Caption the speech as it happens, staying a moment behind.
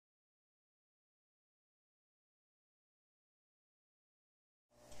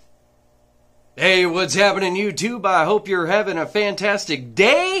Hey, what's happening, YouTube? I hope you're having a fantastic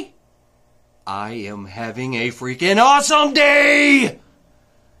day. I am having a freaking awesome day!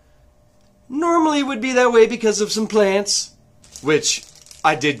 Normally it would be that way because of some plants, which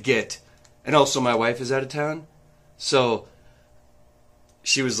I did get. And also my wife is out of town. So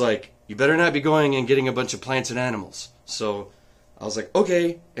she was like, you better not be going and getting a bunch of plants and animals. So I was like,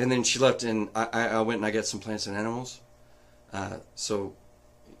 okay. And then she left and I went and I got some plants and animals. So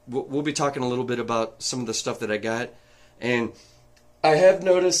we'll be talking a little bit about some of the stuff that I got. And I have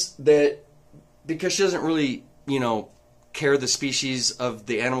noticed that because she doesn't really, care the species of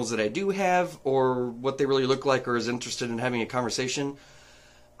the animals that I do have or what they really look like or is interested in having a conversation,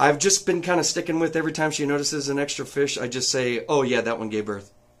 I've just been kind of sticking with every time she notices an extra fish, I just say, oh yeah, that one gave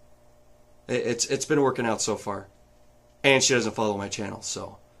birth. It's been working out so far. And she doesn't follow my channel,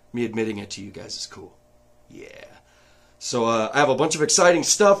 so me admitting it to you guys is cool. Yeah. So I have a bunch of exciting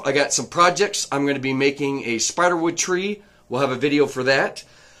stuff. I got some projects. I'm going to be making a spiderwood tree. We'll have a video for that.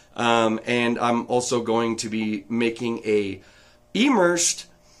 And I'm also going to be making a immersed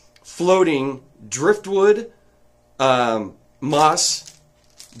floating driftwood moss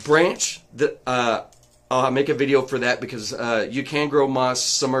branch. That I'll make a video for that because you can grow moss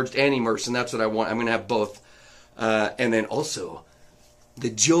submerged and immersed, and that's what I want. I'm going to have both. And then also, the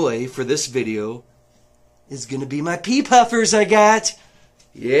joy for this video is going to be my Pea Puffers I got.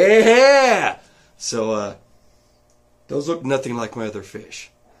 Yeah! So, those look nothing like my other fish.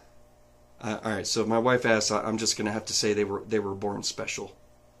 Alright, so my wife asked, I'm just going to have to say they were born special.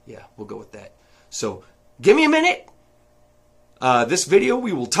 Yeah, we'll go with that. So, give me a minute. This video,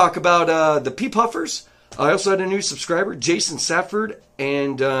 we will talk about the Pea Puffers. I also had a new subscriber, Jason Safford,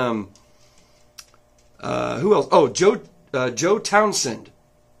 and who else? Oh, Joe Townsend.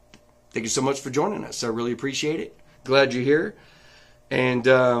 Thank you so much for joining us. I really appreciate it. Glad you're here. And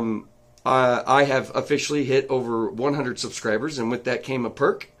I have officially hit over 100 subscribers, and with that came a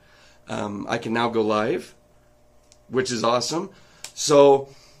perk. I can now go live, which is awesome. So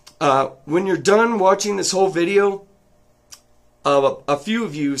when you're done watching this whole video, a few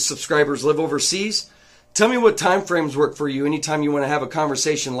of you subscribers live overseas. Tell me what time frames work for you anytime you want to have a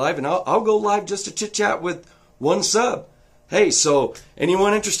conversation live, and I'll go live just to chit-chat with one sub. Hey, so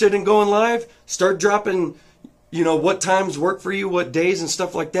anyone interested in going live, start dropping, what times work for you, what days and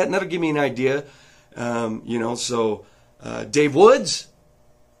stuff like that, and that'll give me an idea. So Dave Woods,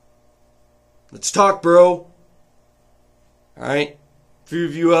 let's talk, bro. All right, a few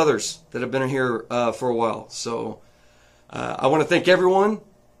of you others that have been here for a while. So I want to thank everyone,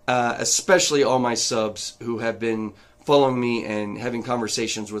 especially all my subs who have been following me and having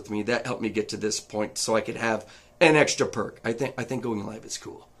conversations with me. That helped me get to this point so I could have an extra perk. I think going live is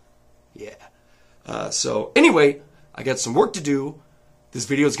cool. Yeah. So anyway, I got some work to do. This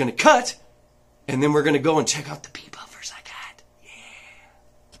video is going to cut, and then we're going to go and check out the Pea Puffers I got. Yeah.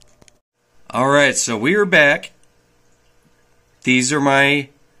 All right, so we are back. These are my.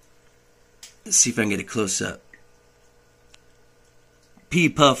 Let's see if I can get a close up. Pea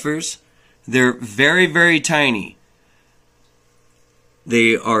Puffers. They're very, very tiny.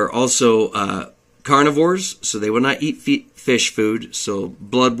 They are also carnivores, so they will not eat fish food. So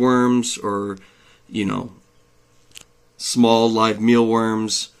bloodworms or, small live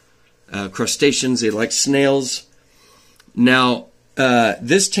mealworms, crustaceans. They like snails. Now,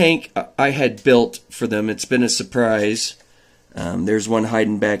 this tank I had built for them. It's been a surprise. There's one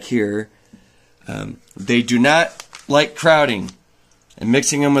hiding back here. They do not like crowding, and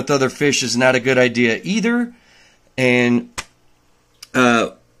mixing them with other fish is not a good idea either. And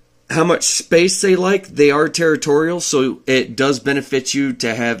how much space they like, they are territorial, so it does benefit you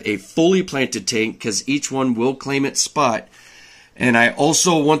to have a fully planted tank because each one will claim its spot. And I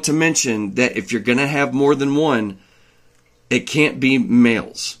also want to mention that if you're going to have more than one, it can't be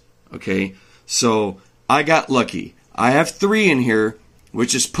males. Okay, so I got lucky. I have 3 in here,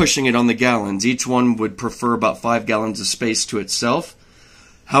 which is pushing it on the gallons. Each one would prefer about 5 gallons of space to itself.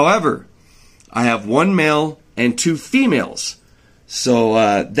 However, I have 1 male and 2 females. So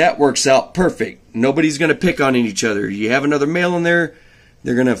that works out perfect. Nobody's going to pick on each other. You have another male in there,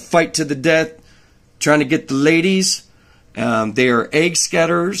 they're going to fight to the death, trying to get the ladies. They are egg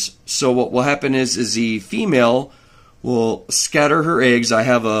scatterers. So what will happen is the female will scatter her eggs. I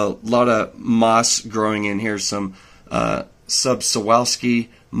have a lot of moss growing in here, some Subsawowski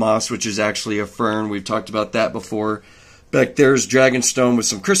moss, which is actually a fern. We've talked about that before. Back there's dragonstone with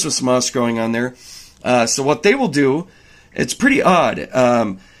some Christmas moss growing on there. So what they will do, it's pretty odd.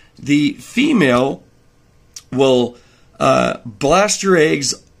 The female will blast your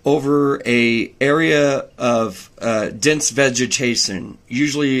eggs over a area of dense vegetation,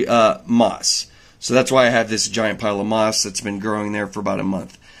 usually moss. So that's why I have this giant pile of moss that's been growing there for about a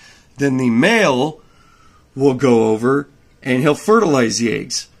month. Then the male will go over and he'll fertilize the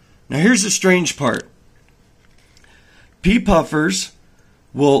eggs. Now here's the strange part. Pea puffers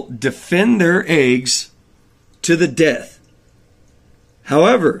will defend their eggs to the death.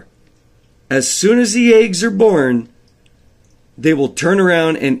 However, as soon as the eggs are born, they will turn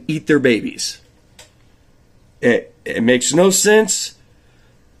around and eat their babies. It makes no sense.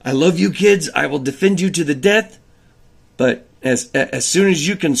 I love you kids. I will defend you to the death. But as soon as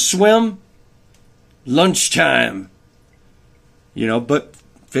you can swim, lunchtime. You know, but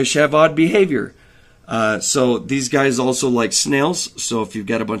fish have odd behavior. So these guys also like snails. So if you've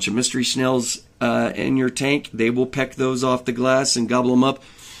got a bunch of mystery snails in your tank, they will peck those off the glass and gobble them up.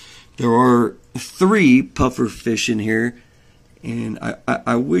 There are 3 puffer fish in here. And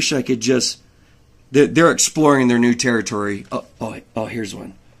I wish I could just... They're exploring their new territory. Oh, here's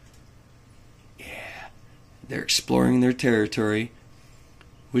one. Yeah. They're exploring their territory.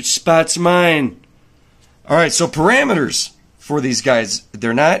 Which spot's mine? Alright, so parameters for these guys.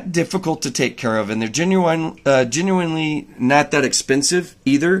 They're not difficult to take care of. And they're genuinely not that expensive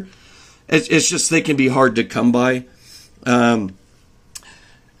either. It's just they can be hard to come by.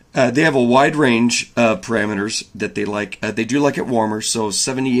 They have a wide range of parameters that they like. They do like it warmer, so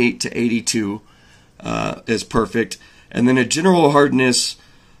 78 to 82 is perfect. And then a general hardness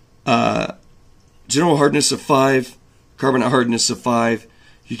of 5, carbonate hardness of 5.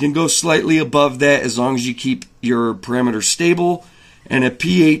 You can go slightly above that as long as you keep your parameter stable. And a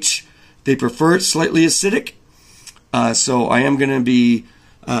pH, they prefer it slightly acidic. So I am going to be,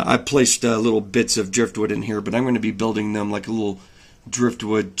 I placed little bits of driftwood in here, but I'm going to be building them like a little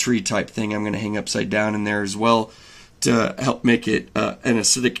driftwood tree type thing. I'm going to hang upside down in there as well to help make it an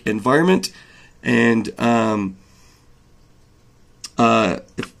acidic environment. And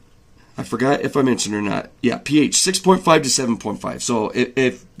if, I forgot if I mentioned or not. Yeah, pH 6.5 to 7.5. So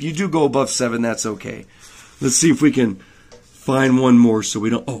if you do go above 7, that's okay. Let's see if we can find one more so we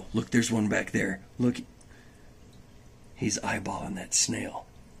don't... Oh, look, there's one back there. Look. He's eyeballing that snail.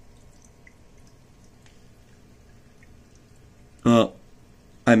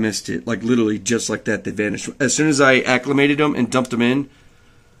 I missed it. Like literally just like that, they vanished. As soon as I acclimated them and dumped them in,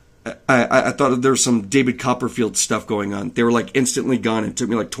 I thought there was some David Copperfield stuff going on. They were like instantly gone. It took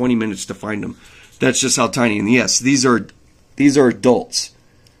me like 20 minutes to find them. That's just how tiny. And yes, these are adults.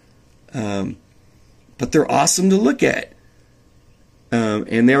 But they're awesome to look at.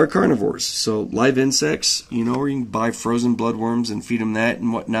 And they are carnivores. So live insects, you know, where you can buy frozen bloodworms and feed them that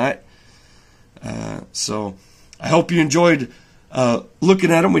and whatnot. So I hope you enjoyed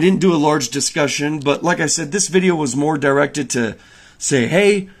looking at them. We didn't do a large discussion, but like I said, this video was more directed to say,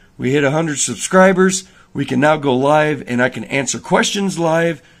 hey, we hit 100 subscribers. We can now go live, and I can answer questions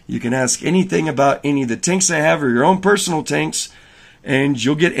live. You can ask anything about any of the tanks I have or your own personal tanks, and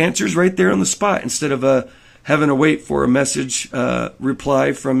you'll get answers right there on the spot instead of having to wait for a message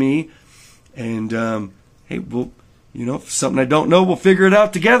reply from me. And hey, well, you know, if something I don't know, we'll figure it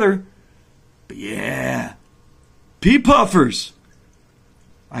out together. But yeah, Pea Puffers.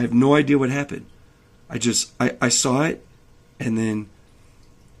 I have no idea what happened. I saw it, and then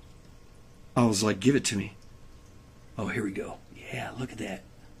I was like, give it to me. Oh, here we go. Yeah, look at that.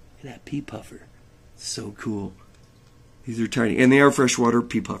 Look at that Pea Puffer. So cool. These are tiny. And they are freshwater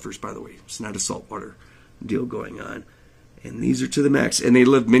Pea Puffers, by the way. It's not a saltwater deal going on. And these are to the max. And they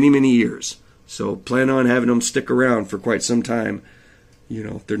live many, many years. So plan on having them stick around for quite some time. You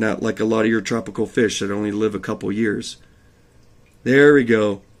know, they're not like a lot of your tropical fish that only live a couple years. There we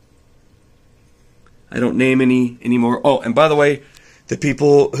go. I don't name any anymore. Oh, and by the way, the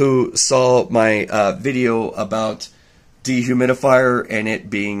people who saw my video about dehumidifier and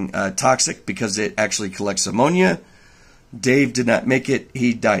it being toxic because it actually collects ammonia, Dave did not make it.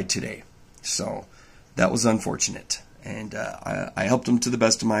 He died today. So that was unfortunate. And I helped him to the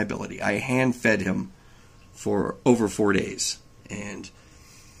best of my ability. I hand-fed him for over 4 days and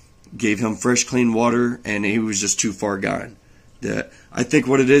gave him fresh, clean water, and he was just too far gone. I think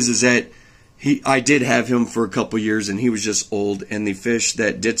what it is that I did have him for a couple years, and he was just old, and the fish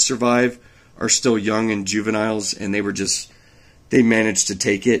that did survive are still young and juveniles, and they managed to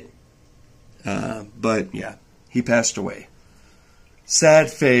take it. But yeah, he passed away.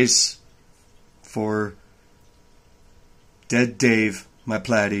 Sad face for dead Dave, my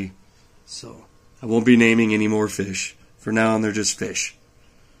platy. So I won't be naming any more fish. For now on, they're just fish.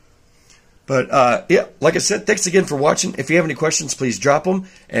 But yeah, like I said, thanks again for watching. If you have any questions, please drop them.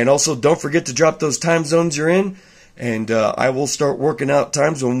 And also, don't forget to drop those time zones you're in. And I will start working out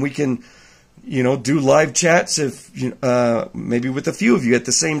times when we can, do live chats, if maybe with a few of you at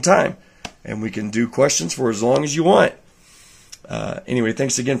the same time. And we can do questions for as long as you want. Anyway,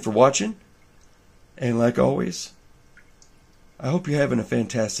 thanks again for watching. And like always, I hope you're having a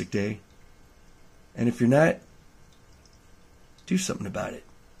fantastic day. And if you're not, do something about it.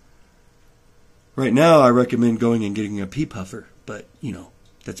 Right now, I recommend going and getting a Pea Puffer. But,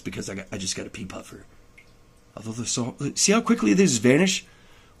 that's because I just got a Pea Puffer. Although they're so... See how quickly they just vanish?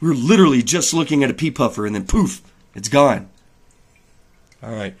 We're literally just looking at a Pea Puffer and then poof, it's gone.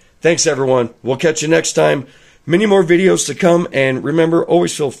 All right. Thanks, everyone. We'll catch you next time. Many more videos to come. And remember,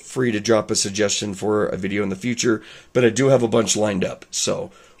 always feel free to drop a suggestion for a video in the future. But I do have a bunch lined up.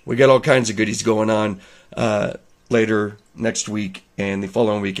 So we got all kinds of goodies going on later next week and the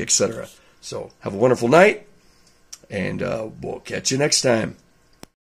following week, etc. So have a wonderful night. And we'll catch you next time.